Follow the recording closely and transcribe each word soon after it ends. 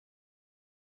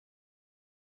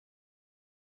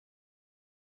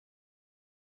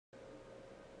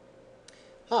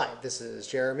Hi, this is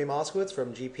Jeremy Moskowitz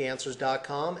from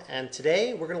gpanswers.com, and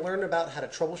today we're going to learn about how to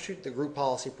troubleshoot the group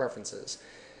policy preferences.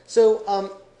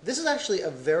 This is actually a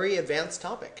very advanced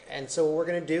topic, and so what we're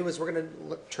going to do is we're going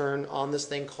to turn on this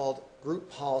thing called group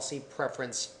policy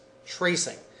preference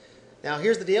tracing. Now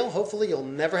here's the deal, hopefully you'll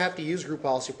never have to use group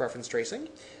policy preference tracing,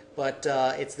 but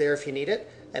it's there if you need it.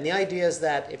 And the idea is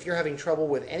that if you're having trouble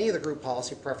with any of the group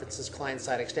policy preferences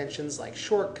client-side extensions like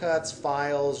shortcuts,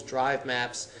 files, drive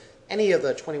maps, any of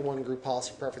the 21 group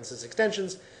policy preferences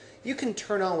extensions, you can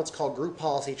turn on what's called group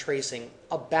policy tracing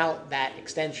about that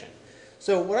extension.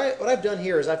 So what I've done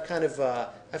here is I've kind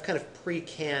of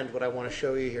pre-canned what I want to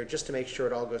show you here just to make sure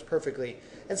it all goes perfectly.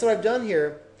 And so what I've done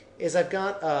here is I've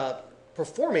got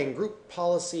performing group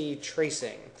policy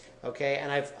tracing. Okay, and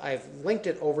I've linked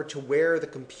it over to where the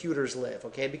computers live,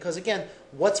 okay? Because again,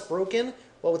 what's broken?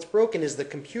 Well, what's broken is the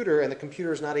computer, and the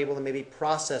computer is not able to maybe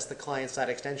process the client-side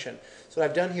extension. So what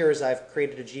I've done here is I've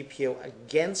created a GPO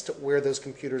against where those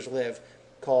computers live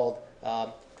called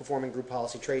performing group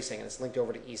policy tracing, and it's linked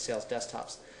over to eSales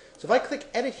desktops. So if I click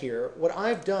edit here, what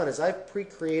I've done is I've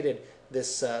pre-created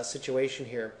this situation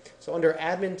here. So under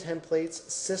admin templates,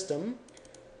 system,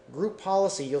 group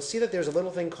policy, you'll see that there's a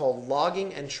little thing called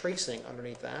logging and tracing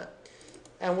underneath that.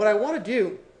 And what I want to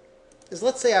do is,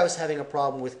 let's say I was having a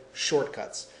problem with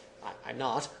shortcuts. I'm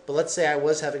not, but let's say I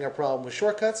was having a problem with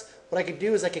shortcuts. What I could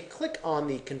do is I could click on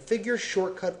the configure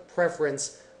shortcut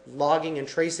preference logging and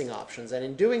tracing options, and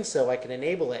in doing so I can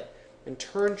enable it and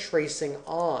turn tracing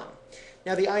on.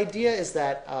 Now the idea is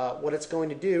that what it's going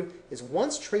to do is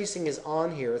once tracing is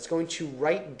on here, it's going to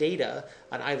write data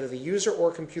on either the user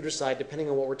or computer side depending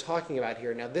on what we're talking about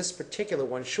here. Now this particular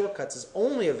one, shortcuts, is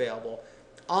only available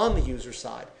on the user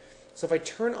side. So if I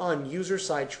turn on user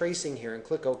side tracing here and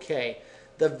click OK,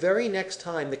 the very next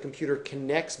time the computer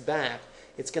connects back,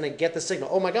 it's going to get the signal,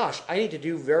 oh my gosh, I need to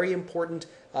do very important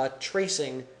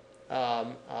tracing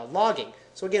logging.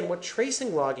 So again, what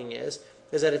tracing logging is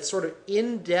that it's sort of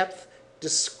in-depth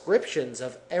descriptions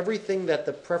of everything that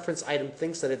the preference item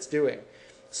thinks that it's doing.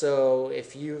 So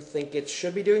if you think it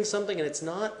should be doing something and it's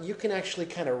not, you can actually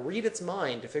kind of read its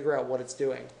mind to figure out what it's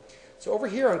doing. So over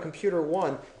here on computer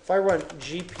 1, if I run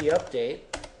GP update,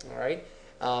 all right,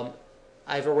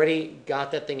 I've already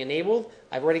got that thing enabled.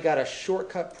 I've already got a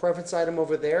shortcut preference item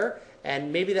over there,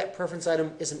 and maybe that preference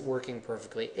item isn't working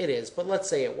perfectly. It is, but let's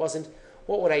say it wasn't.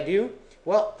 What would I do?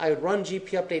 Well, I would run GP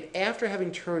update after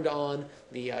having turned on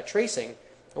the tracing,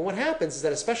 and what happens is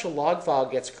that a special log file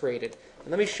gets created.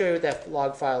 And let me show you what that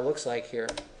log file looks like here.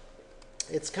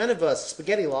 It's kind of a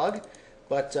spaghetti log,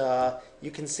 but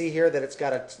you can see here that it's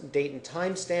got a date and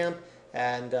time stamp,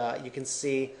 and you can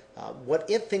see what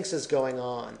it thinks is going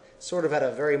on, sort of at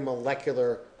a very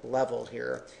molecular level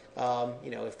here.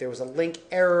 You know, if there was a link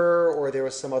error or there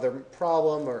was some other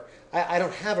problem, or I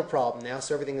don't have a problem now,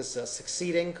 so everything is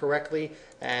succeeding correctly,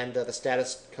 and the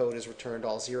status code is returned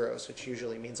all zeros, which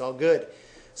usually means all good.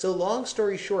 So long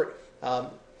story short,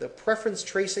 the preference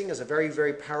tracing is a very,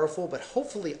 very powerful but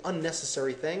hopefully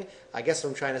unnecessary thing. I guess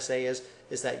what I'm trying to say is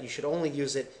that you should only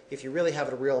use it if you really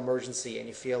have a real emergency and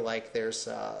you feel like there's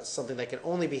something that can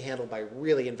only be handled by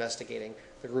really investigating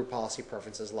the group policy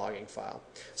preferences logging file.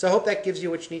 So I hope that gives you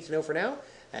what you need to know for now,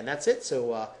 and that's it.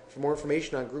 So for more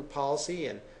information on group policy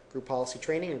and group policy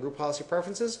training and group policy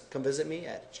preferences, come visit me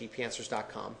at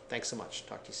gpanswers.com. Thanks so much.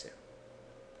 Talk to you soon.